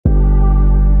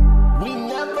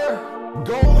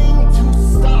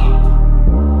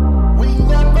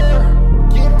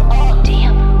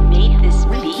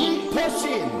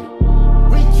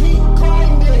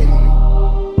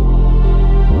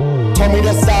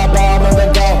stop, but I'm on the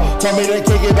go. Told me to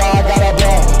kick it, but I gotta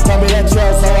blow. Told me to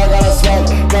chill, so I gotta smoke.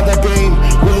 Got the beam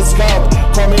with the scope.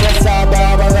 Told me to stop, but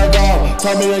I'm on the go.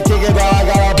 Told me to kick it, but I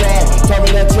gotta blow. Told me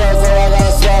to chill, so I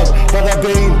gotta smoke. Got the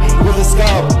beam with the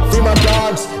scope. Free my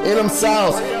dogs in them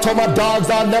cells. Told my dogs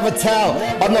I'll never tell.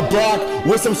 On the block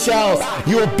with some shells.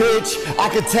 You a bitch, I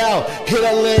can tell. Hit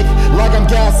a lick like I'm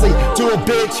Ghastly. To a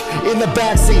bitch in the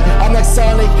backseat. I'm like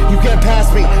Sonic, you can't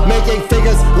pass me. Making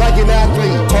figures like an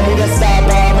athlete. Told me to stop,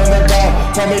 but I'm on the go.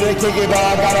 Told me to kick it, but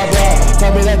I gotta blow.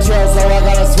 Told me to chill, so I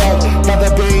gotta smoke. Got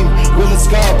the beam with the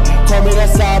scope. Told me to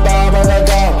stop, but I'm on the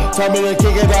go. Told me to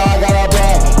kick it, but I gotta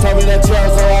blow. Told me to chill,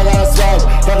 so I gotta smoke.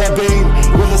 Got the beam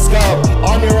with the scope.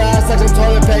 On your ass like some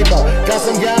toilet paper. Got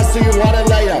some gas, so you want it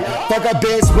later. Fuck a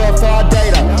bitch, we'll fraud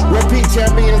data. Repeat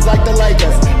champions like the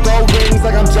Lakers. Throw rings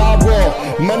like I'm Ja Rule.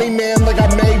 Money man like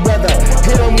I'm Mayweather.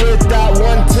 Hit him with that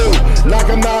 1-2. Knock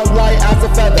him out like as a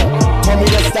feather. Told me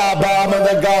to stop, but I'm on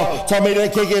the go. Told me to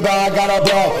kick it, but I gotta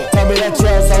blow. Told me to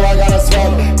chill, so I gotta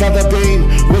smoke. Got the beam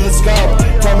with the scope.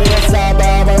 Told me to stop, but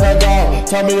I'm on the go.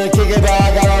 Told me to kick it, but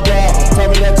I gotta blow. Told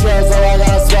me to chill, so I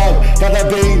gotta smoke. Got the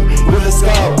beam with the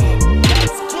scope.